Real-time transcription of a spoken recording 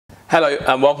Hello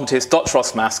and welcome to this Dr.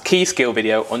 Ross Maths key skill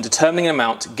video on determining an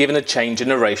amount given a change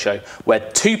in a ratio where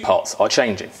two parts are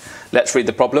changing. Let's read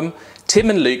the problem. Tim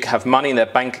and Luke have money in their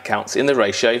bank accounts in the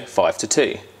ratio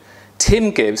 5:2.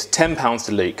 Tim gives £10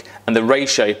 to Luke and the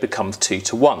ratio becomes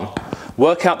 2:1.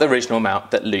 Work out the original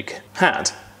amount that Luke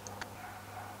had.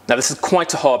 Now this is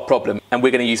quite a hard problem and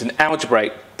we're going to use an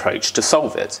algebraic approach to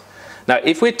solve it. Now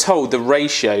if we're told the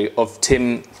ratio of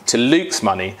Tim to Luke's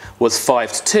money was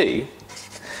 5:2,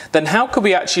 then how could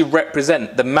we actually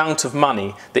represent the amount of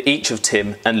money that each of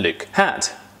Tim and Luke had?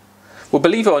 Well,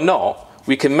 believe it or not,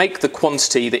 we can make the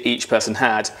quantity that each person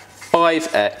had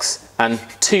 5x and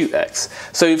 2x.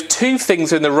 So if two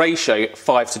things are in the ratio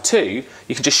 5:2,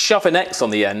 you can just shove an x on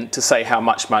the end to say how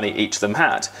much money each of them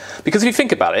had. Because if you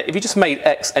think about it, if you just made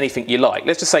x anything you like,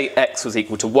 let's just say x was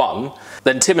equal to 1,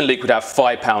 then Tim and Luke would have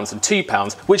 £5 and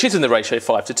 £2, which is in the ratio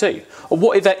 5:2. Or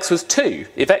what if x was 2?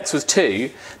 If x was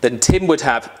 2, then Tim would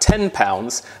have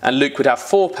 £10 and Luke would have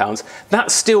 £4.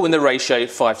 That's still in the ratio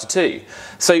 5:2.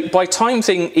 So by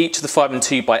timesing each of the 5 and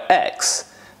 2 by x,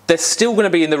 they're still going to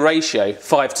be in the ratio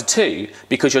 5:2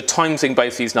 because you're timesing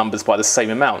both these numbers by the same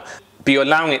amount, but you're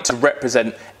allowing it to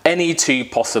represent any two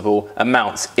possible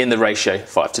amounts in the ratio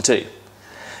 5:2.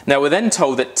 Now we're then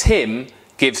told that Tim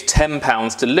gives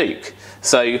 £10 to Luke,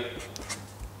 so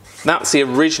that's the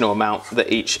original amount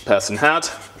that each person had.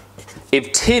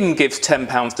 If Tim gives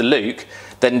 £10 to Luke,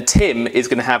 then Tim is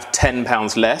going to have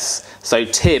 £10 less, so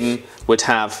Tim would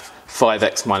have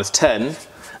 5x minus 10.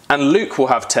 And Luke will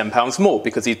have £10 more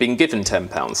because he's been given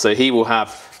 £10. So he will have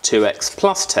 2x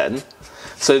plus 10.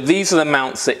 So these are the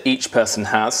amounts that each person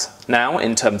has now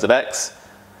in terms of x.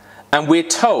 And we're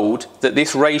told that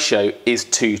this ratio is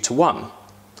 2:1.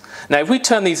 Now if we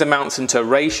turn these amounts into a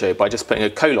ratio by just putting a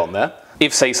colon there,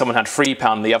 if say someone had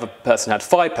 £3 and the other person had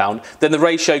 £5, then the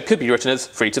ratio could be written as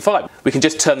 3:5. We can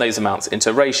just turn those amounts into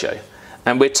a ratio.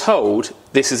 And we're told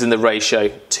this is in the ratio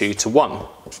 2:1.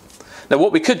 Now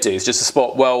what we could do is just to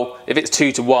spot, well, if it's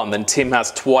 2:1, then Tim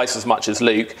has twice as much as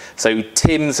Luke, so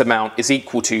Tim's amount is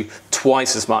equal to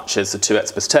twice as much as the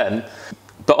 2x plus 10.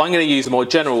 But I'm going to use a more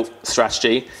general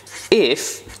strategy.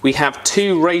 If we have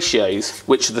two ratios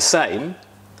which are the same,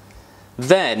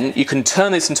 then you can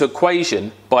turn this into an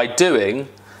equation by doing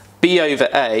b over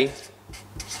a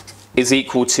is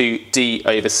equal to d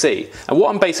over c. And what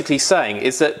I'm basically saying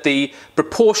is that the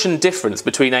proportion difference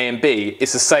between a and b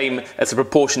is the same as the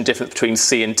proportion difference between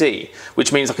c and d,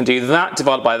 which means I can do that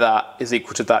divided by that is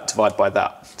equal to that divided by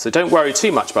that. So don't worry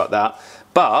too much about that,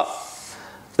 but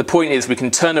the point is we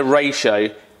can turn a ratio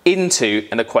into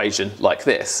an equation like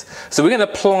this. So we're going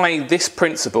to apply this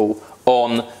principle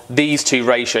on these two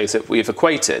ratios that we've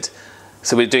equated.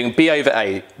 So we're doing b over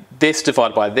a, this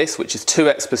divided by this, which is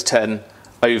 2x plus 10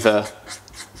 over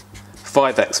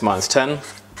 5x minus 10,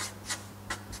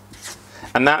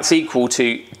 and that's equal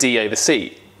to d over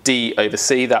c. d over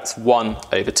c, that's 1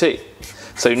 over 2.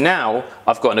 So now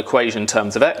I've got an equation in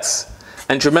terms of x,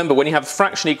 and remember when you have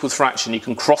fraction equals fraction you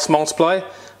can cross multiply,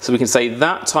 so we can say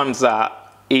that times that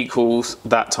equals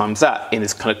that times that in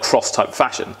this kind of cross type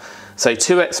fashion. So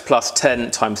 2x plus 10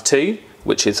 times 2,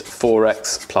 which is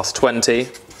 4x plus 20,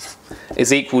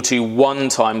 is equal to 1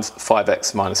 times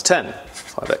 5x minus 10.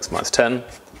 5x minus 10.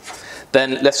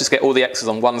 Then let's just get all the x's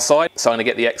on one side. So I'm going to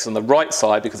get the x on the right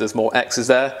side because there's more x's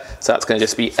there. So that's going to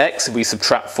just be x if we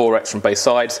subtract 4x from both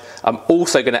sides. I'm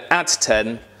also going to add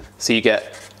 10, so you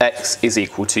get x is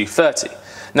equal to 30.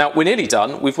 Now we're nearly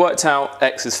done. We've worked out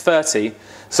x is 30.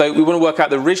 So we want to work out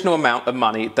the original amount of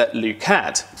money that Luke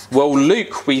had. Well,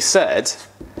 Luke, we said,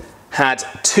 had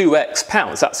 2x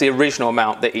pounds. That's the original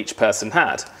amount that each person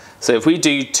had. So if we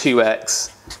do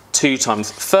 2x, 2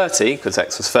 times 30, because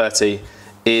x was 30,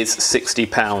 is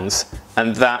 £60,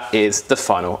 and that is the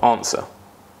final answer.